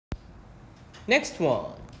Next one.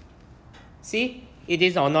 See, it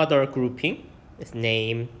is another grouping. Let's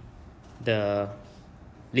name the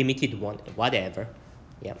limited one, whatever.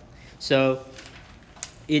 Yeah. So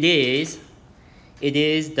it is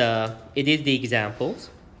the examples,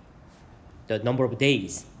 the number of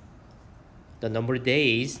days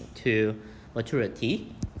to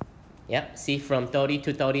maturity. Yeah, see, from 30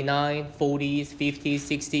 to 39, 40s, 50s,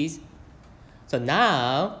 60s. So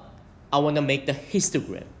now I want to make the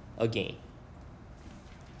histogram again.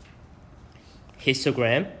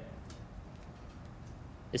 Histogram.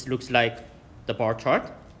 It looks like the bar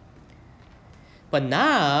chart. But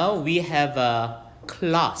now we have a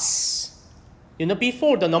class. You know,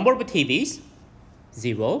 before the number of TVs,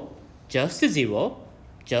 0, just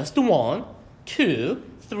 1, 2,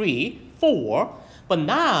 3, 4. But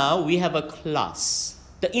now we have a class,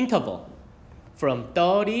 the interval from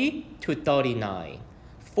 30 to 39,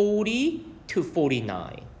 40 to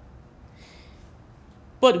 49.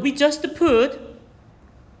 But we just put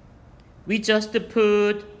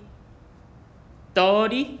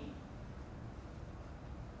 30,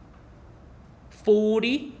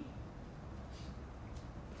 40,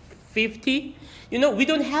 50. You know, we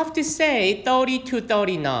don't have to say 30 to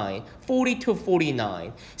 39, 40 to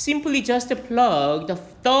 49. Simply just plug the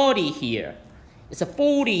 30 here. It's a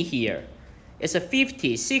 40 here. It's a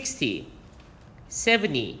 50, 60,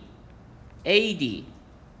 70, 80,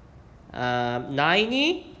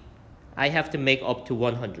 90. I have to make up to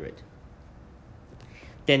 100.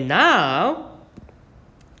 Then now,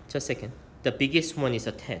 just a second. The biggest one is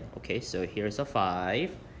a 10. Okay, so here's a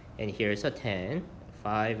 5, and here's a 10,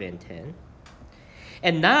 5 and 10.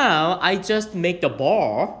 And now I just make the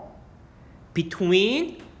bar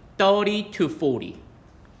between 30 to 40.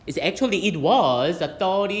 It was a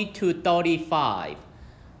 30 to 35,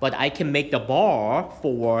 but I can make the bar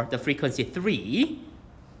for the frequency 3.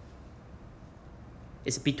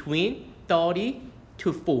 It's between 30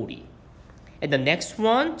 to 40. And the next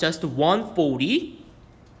one, just 140.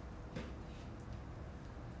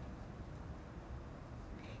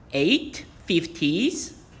 8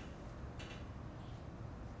 50s,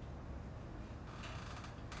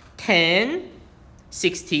 10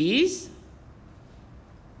 60s,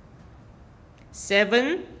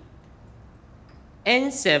 7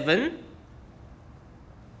 and 7,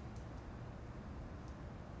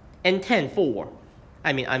 and 10 4.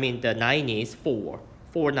 I mean the 90s 4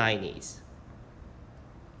 90s.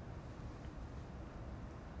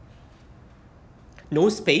 No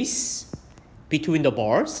space between the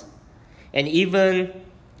bars, and even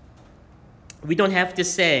we don't have to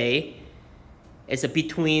say it's a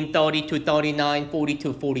between 30 to 39, 40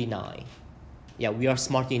 to 49. Yeah, we are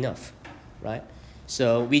smart enough, right?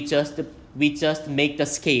 So we just make the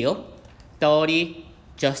scale 30,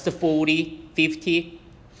 just 40, 50,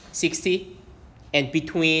 60, and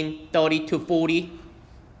between 30 to 40,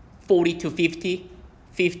 40 to 50,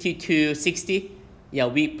 50 to 60. Yeah,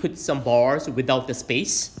 we put some bars without the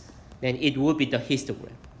space. Then it will be the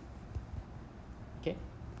histogram. Okay?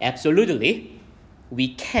 Absolutely,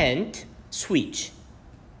 we can't switch.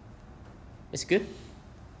 It's good?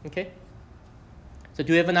 Okay? So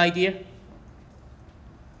do you have an idea?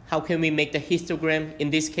 How can we make the histogram in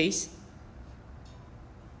this case?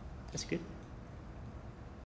 That's good.